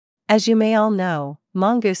As you may all know,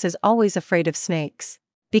 Mongoose is always afraid of snakes.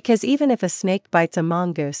 Because even if a snake bites a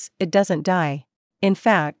mongoose, it doesn't die. In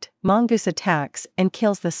fact, Mongoose attacks and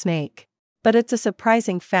kills the snake. But it's a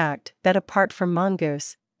surprising fact that apart from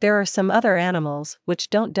mongoose, there are some other animals which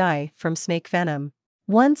don't die from snake venom.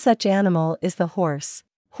 One such animal is the horse.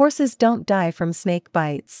 Horses don't die from snake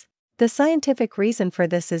bites. The scientific reason for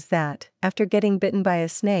this is that, after getting bitten by a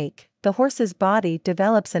snake, the horse's body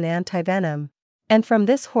develops an antivenom. And from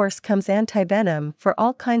this horse comes antivenom for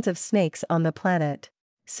all kinds of snakes on the planet.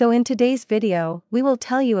 So in today's video, we will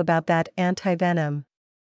tell you about that antivenom.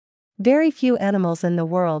 Very few animals in the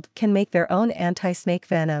world can make their own anti-snake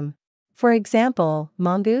venom. For example,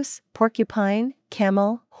 mongoose, porcupine,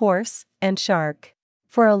 camel, horse, and shark.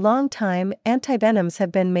 For a long time, antivenoms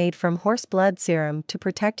have been made from horse blood serum to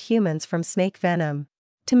protect humans from snake venom.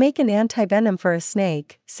 To make an antivenom for a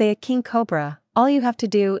snake, say a king cobra, all you have to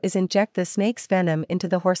do is inject the snake's venom into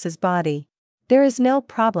the horse's body. There is no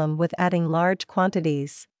problem with adding large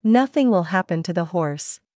quantities. Nothing will happen to the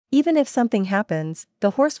horse. Even if something happens,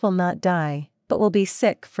 the horse will not die, but will be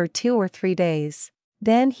sick for 2 or 3 days.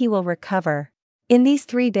 Then he will recover. In these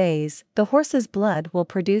 3 days, the horse's blood will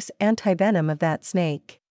produce antivenom of that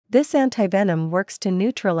snake. This antivenom works to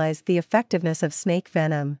neutralize the effectiveness of snake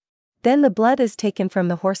venom. Then the blood is taken from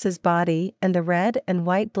the horse's body and the red and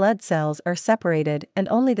white blood cells are separated and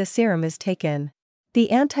only the serum is taken. The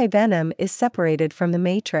antivenom is separated from the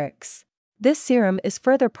matrix. This serum is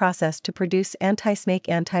further processed to produce anti-snake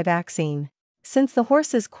anti-vaccine. Since the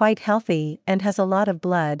horse is quite healthy and has a lot of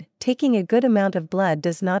blood, taking a good amount of blood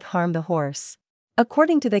does not harm the horse.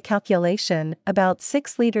 According to the calculation, about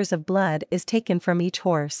 6 liters of blood is taken from each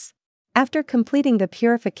horse. After completing the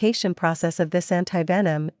purification process of this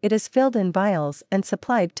antivenom, it is filled in vials and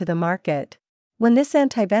supplied to the market. When this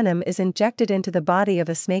antivenom is injected into the body of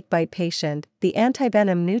a snakebite patient, the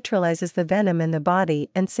antivenom neutralizes the venom in the body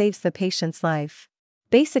and saves the patient's life.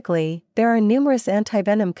 Basically, there are numerous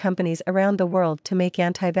antivenom companies around the world to make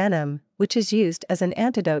antivenom, which is used as an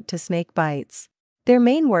antidote to snake bites. Their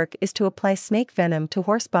main work is to apply snake venom to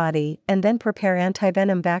horse body and then prepare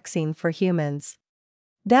antivenom vaccine for humans.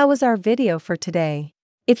 That was our video for today.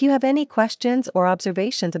 If you have any questions or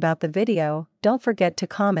observations about the video, don't forget to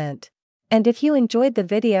comment. And if you enjoyed the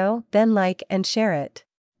video, then like and share it.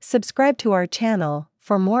 Subscribe to our channel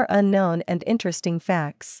for more unknown and interesting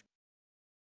facts.